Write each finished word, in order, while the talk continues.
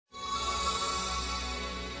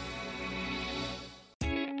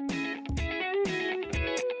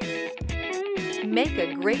Make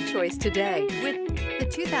a great choice today with the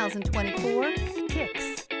 2024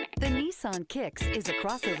 Kicks. The Nissan Kicks is a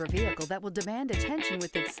crossover vehicle that will demand attention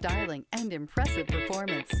with its styling and impressive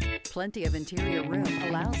performance. Plenty of interior room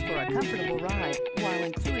allows for a comfortable ride while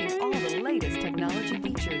including all the latest technology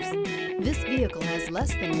features. This vehicle has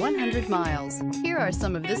less than 100 miles. Here are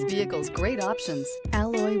some of this vehicle's great options: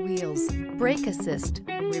 alloy wheels, brake assist,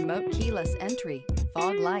 remote keyless entry,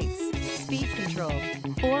 fog lights, speed control,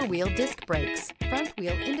 four-wheel disc brakes,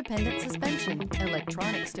 front-wheel independent suspension,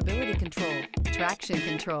 electronic stability control, traction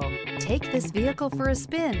control. Take this vehicle for a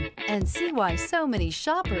spin and see why so many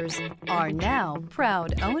shoppers are now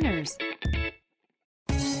proud owners.